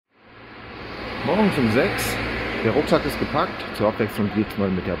Morgens um 6. Der Rucksack ist gepackt. Zur Abwechslung geht es mal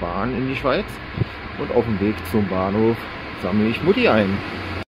mit der Bahn in die Schweiz. Und auf dem Weg zum Bahnhof sammle ich Mutti ein.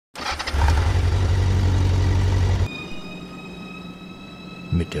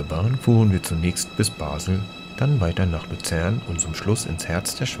 Mit der Bahn fuhren wir zunächst bis Basel, dann weiter nach Luzern und zum Schluss ins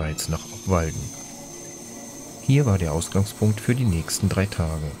Herz der Schweiz nach Obwalden. Hier war der Ausgangspunkt für die nächsten 3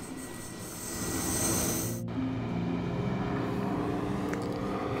 Tage.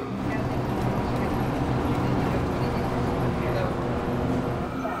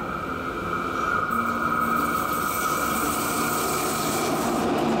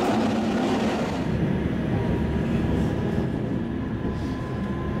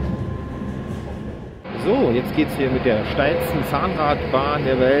 So, jetzt geht es hier mit der steilsten Zahnradbahn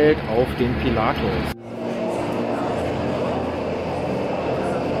der Welt auf den Pilatus.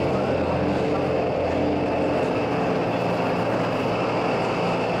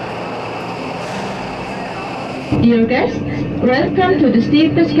 Dear guests, welcome to the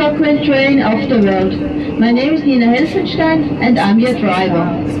steepest cockerel train of the world. My name is Nina Helfenstein and I'm your driver.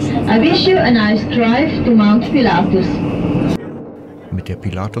 I wish you a nice drive to Mount Pilatus. Mit der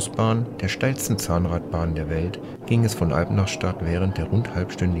Pilatus-Bahn, der steilsten Zahnradbahn der Welt, ging es von Alpnachstadt während der rund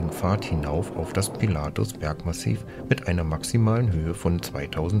halbstündigen Fahrt hinauf auf das Pilatus-Bergmassiv mit einer maximalen Höhe von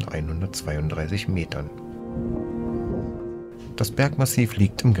 2132 Metern. Das Bergmassiv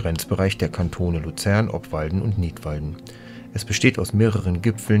liegt im Grenzbereich der Kantone Luzern, Obwalden und Nidwalden. Es besteht aus mehreren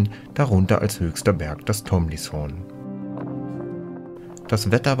Gipfeln, darunter als höchster Berg das Stanserhorn. Das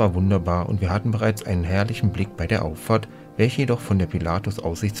Wetter war wunderbar und wir hatten bereits einen herrlichen Blick bei der Auffahrt, welche jedoch von der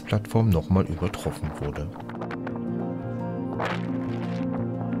Pilatus-Aussichtsplattform nochmal übertroffen wurde.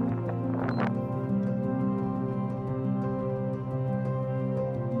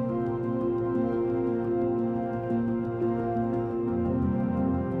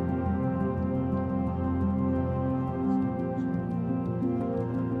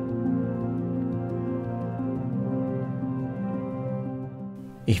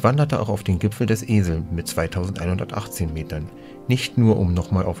 Ich wanderte auch auf den Gipfel des Esel mit 2118 Metern, nicht nur um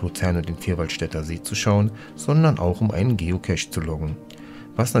nochmal auf Luzern und den Vierwaldstätter See zu schauen, sondern auch um einen Geocache zu loggen,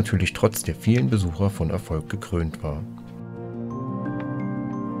 was natürlich trotz der vielen Besucher von Erfolg gekrönt war.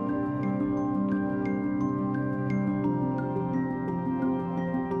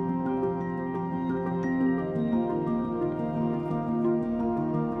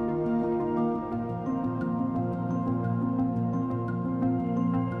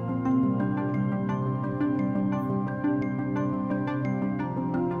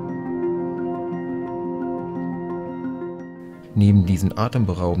 Neben diesen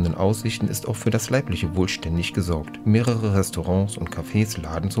atemberaubenden Aussichten ist auch für das leibliche Wohl ständig gesorgt. Mehrere Restaurants und Cafés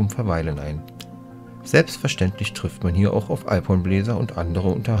laden zum Verweilen ein. Selbstverständlich trifft man hier auch auf Alphornbläser und andere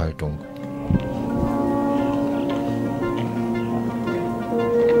Unterhaltung.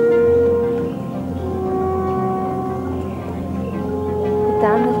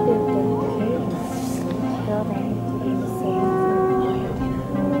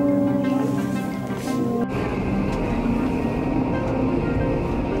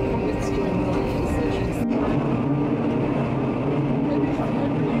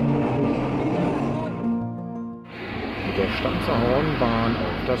 Der Stanserhornbahn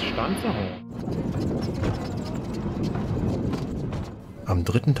auf das Stanserhorn. Am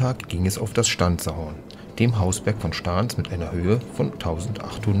 3. Tag ging es auf das Stanserhorn, dem Hausberg von Stans mit einer Höhe von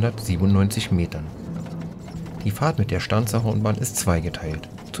 1897 Metern. Die Fahrt mit der Stanserhornbahn ist zweigeteilt.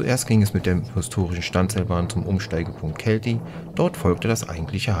 Zuerst ging es mit der historischen Stanseilbahn zum Umsteigepunkt Kelti, dort folgte das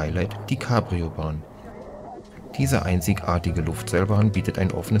eigentliche Highlight, die CabriO-Bahn. Diese einzigartige Luftseilbahn bietet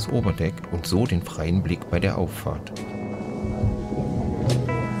ein offenes Oberdeck und so den freien Blick bei der Auffahrt.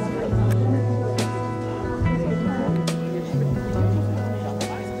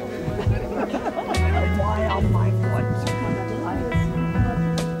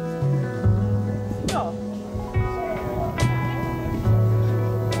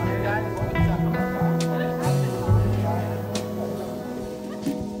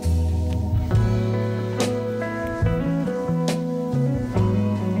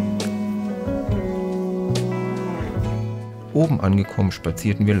 Oben angekommen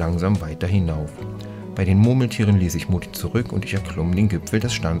spazierten wir langsam weiter hinauf. Bei den Murmeltieren ließ ich Mutti zurück und ich erklomm den Gipfel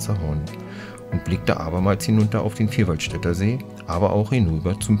des Stanserhorn und blickte abermals hinunter auf den Vierwaldstätter See, aber auch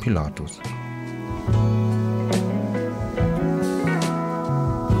hinüber zum Pilatus.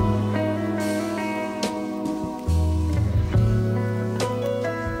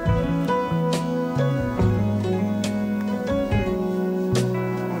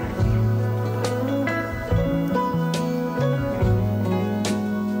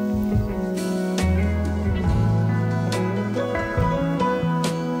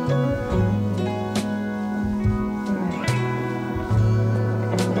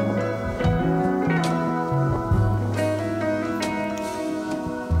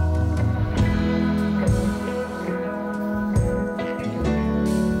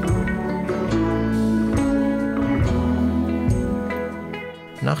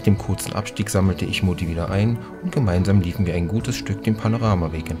 Nach dem kurzen Abstieg sammelte ich Mutti wieder ein und gemeinsam liefen wir ein gutes Stück den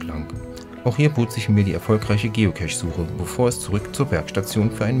Panoramaweg entlang. Auch hier bot sich mir die erfolgreiche Geocache-Suche, bevor es zurück zur Bergstation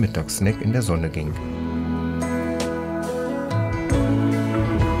für einen Mittagssnack in der Sonne ging.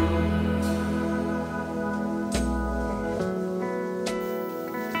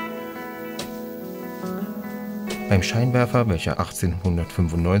 Beim Scheinwerfer, welcher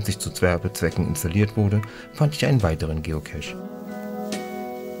 1895 zu Werbezwecken installiert wurde, fand ich einen weiteren Geocache.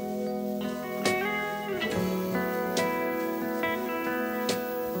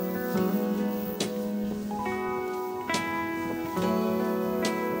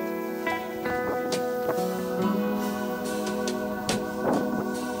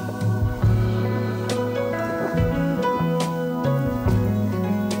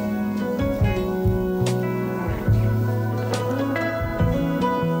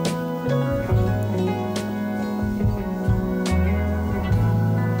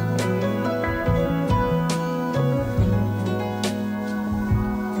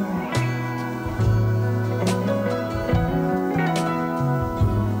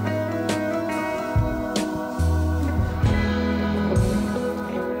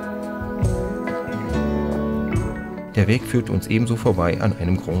 Der Weg führt uns ebenso vorbei an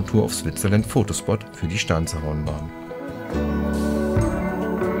einem Grand Tour of Switzerland Fotospot für die Stanserhornbahn.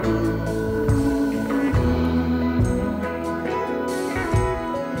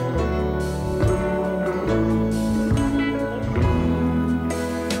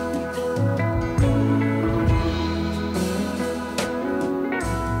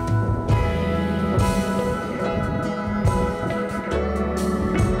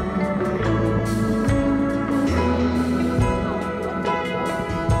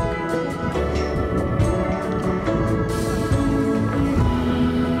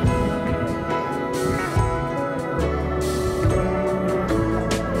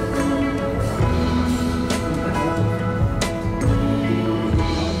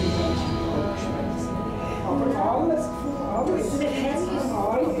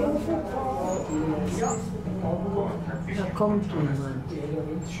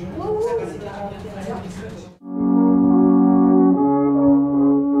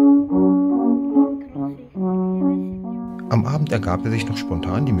 Am Abend ergab sich noch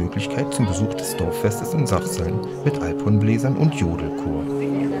spontan die Möglichkeit zum Besuch des Dorffestes in Sachsen mit Alphornbläsern und Jodelchor.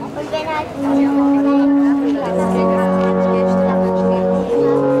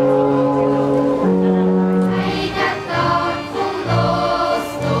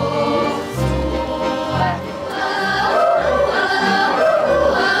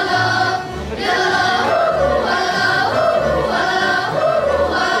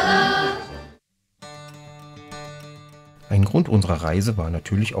 Ein Grund unserer Reise war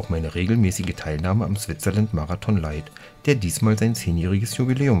natürlich auch meine regelmäßige Teilnahme am Switzerland Marathon Light, der diesmal sein 10-jähriges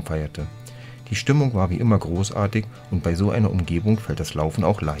Jubiläum feierte. Die Stimmung war wie immer großartig und bei so einer Umgebung fällt das Laufen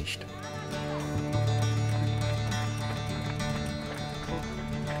auch leicht.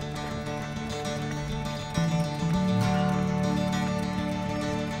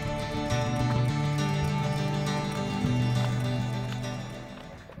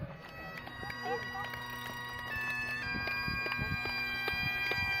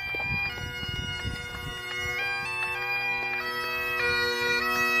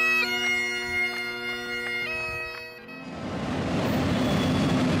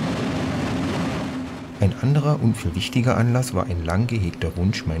 Ein anderer und viel wichtiger Anlass war ein lang gehegter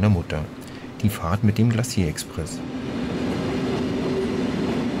Wunsch meiner Mutter, die Fahrt mit dem Glacier Express.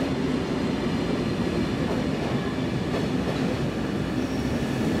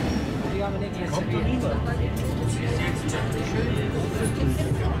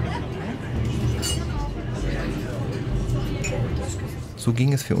 So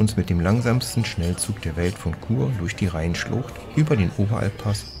ging es für uns mit dem langsamsten Schnellzug der Welt von Chur durch die Rheinschlucht über den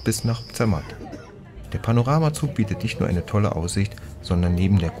Oberalppass bis nach Zermatt. Der Panoramazug bietet nicht nur eine tolle Aussicht, sondern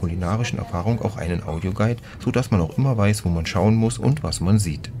neben der kulinarischen Erfahrung auch einen Audioguide, sodass man auch immer weiß, wo man schauen muss und was man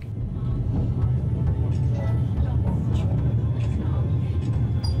sieht.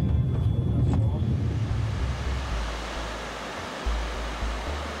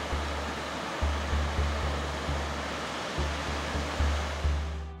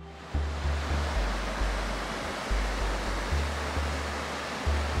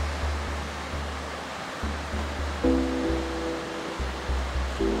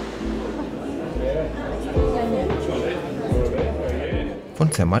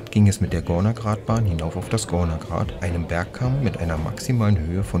 Von Zermatt ging es mit der Gornergratbahn hinauf auf das Gornergrat, einem Bergkamm mit einer maximalen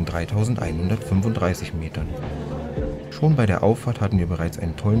Höhe von 3135 Metern. Schon bei der Auffahrt hatten wir bereits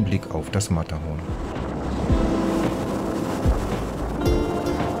einen tollen Blick auf das Matterhorn.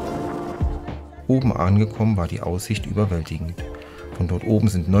 Oben angekommen war die Aussicht überwältigend. Von dort oben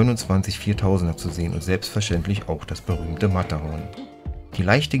sind 29 4000er zu sehen und selbstverständlich auch das berühmte Matterhorn. Die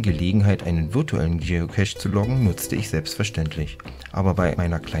leichte Gelegenheit, einen virtuellen Geocache zu loggen, nutzte ich selbstverständlich. Aber bei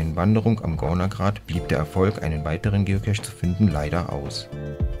meiner kleinen Wanderung am Gornergrat blieb der Erfolg, einen weiteren Geocache zu finden, leider aus.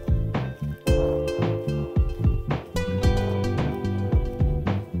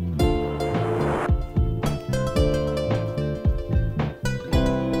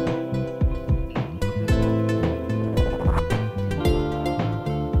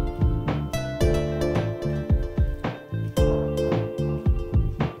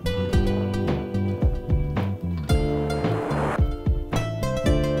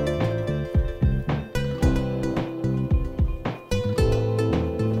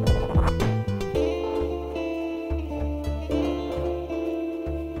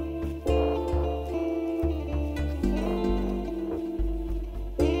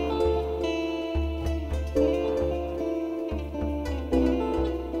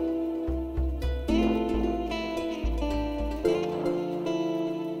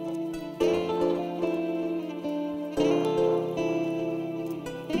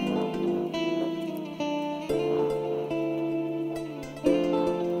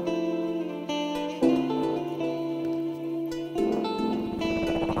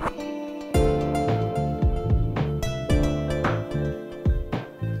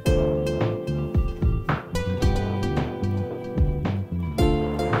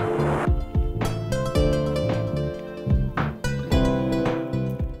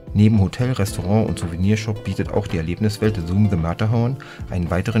 Neben Hotel, Restaurant und Souvenirshop bietet auch die Erlebniswelt Zoom the Matterhorn einen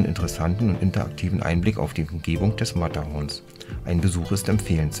weiteren interessanten und interaktiven Einblick auf die Umgebung des Matterhorns. Ein Besuch ist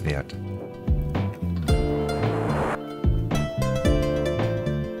empfehlenswert.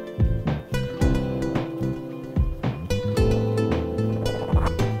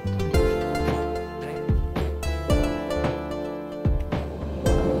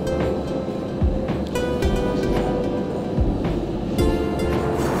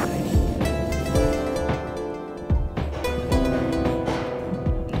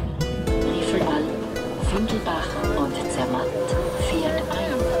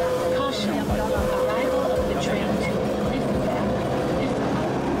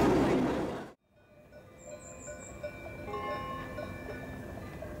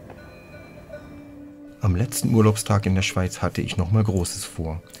 Am letzten Urlaubstag in der Schweiz hatte ich nochmal Großes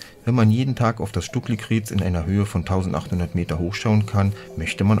vor. Wenn man jeden Tag auf das Stucklichriiz in einer Höhe von 1800 Meter hochschauen kann,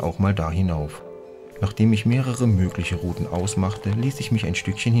 möchte man auch mal da hinauf. Nachdem ich mehrere mögliche Routen ausmachte, ließ ich mich ein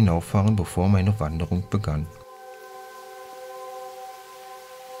Stückchen hinauffahren, bevor meine Wanderung begann.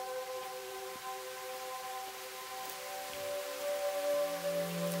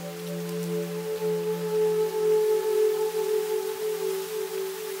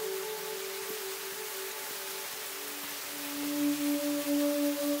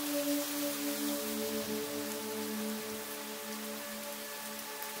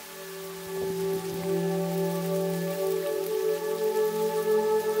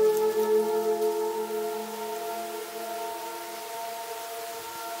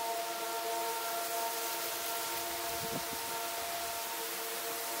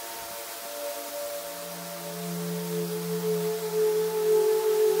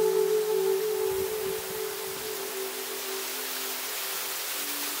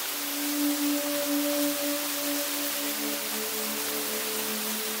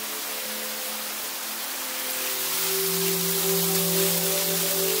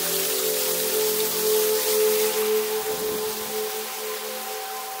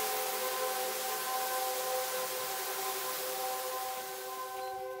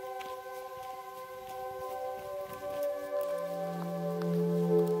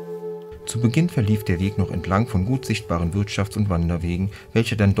 Zu Beginn verlief der Weg noch entlang von gut sichtbaren Wirtschafts- und Wanderwegen,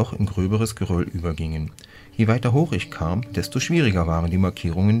 welche dann doch in gröberes Geröll übergingen. Je weiter hoch ich kam, desto schwieriger waren die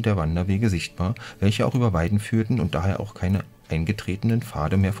Markierungen der Wanderwege sichtbar, welche auch über Weiden führten und daher auch keine eingetretenen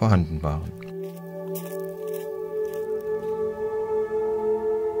Pfade mehr vorhanden waren.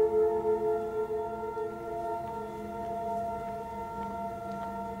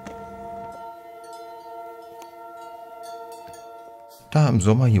 Da im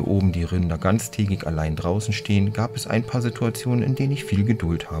Sommer hier oben die Rinder ganztägig allein draußen stehen, gab es ein paar Situationen, in denen ich viel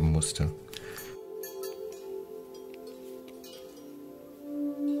Geduld haben musste.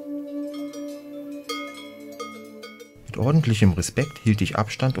 Mit ordentlichem Respekt hielt ich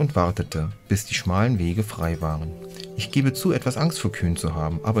Abstand und wartete, bis die schmalen Wege frei waren. Ich gebe zu, etwas Angst vor Kühen zu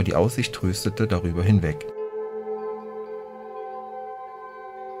haben, aber die Aussicht tröstete darüber hinweg.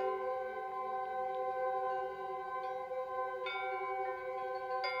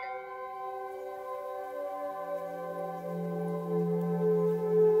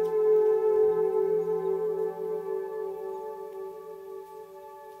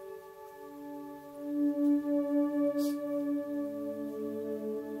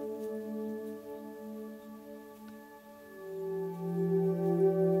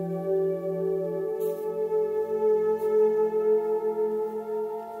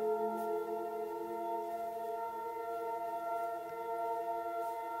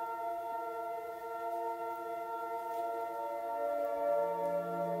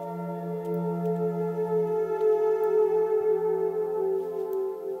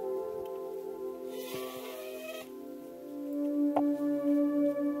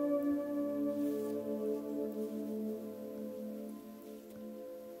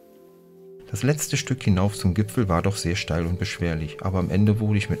 Das letzte Stück hinauf zum Gipfel war doch sehr steil und beschwerlich, aber am Ende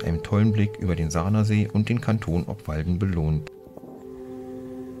wurde ich mit einem tollen Blick über den Sarnersee und den Kanton Obwalden belohnt.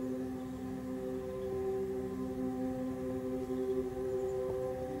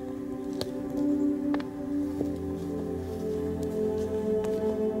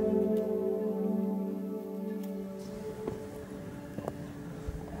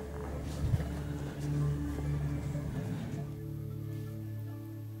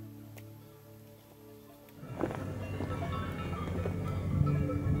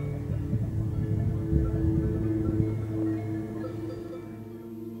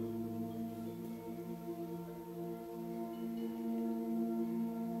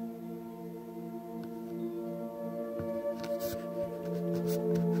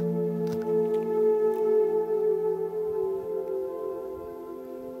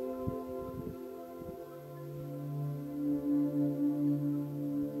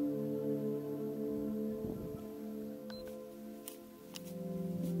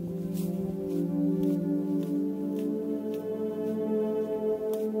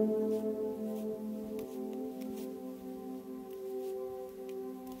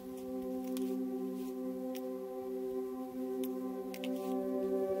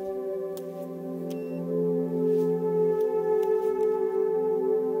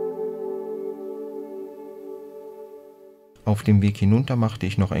 Auf dem Weg hinunter machte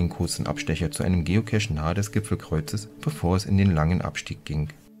ich noch einen kurzen Abstecher zu einem Geocache nahe des Gipfelkreuzes, bevor es in den langen Abstieg ging.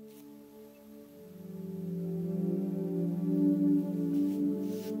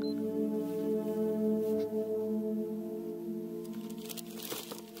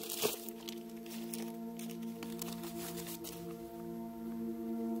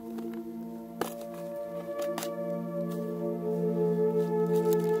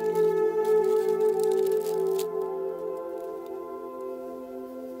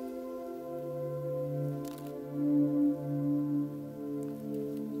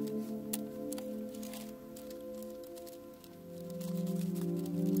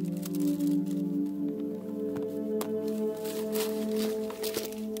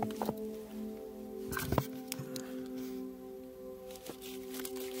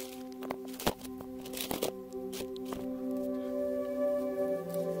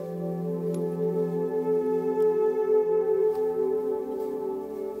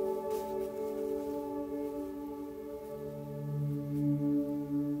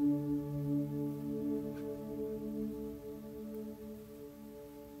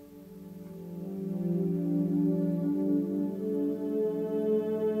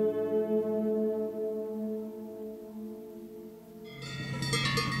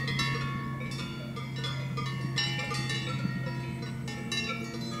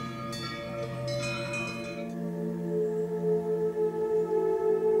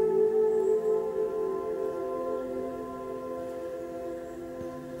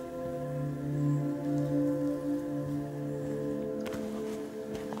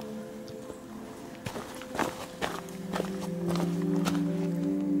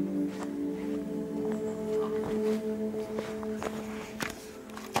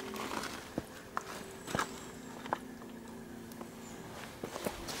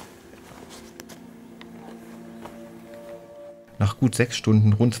 Nach gut 6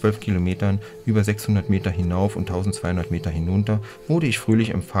 Stunden, rund 12 Kilometern, über 600 Meter hinauf und 1200 Meter hinunter, wurde ich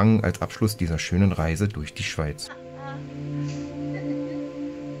fröhlich empfangen als Abschluss dieser schönen Reise durch die Schweiz.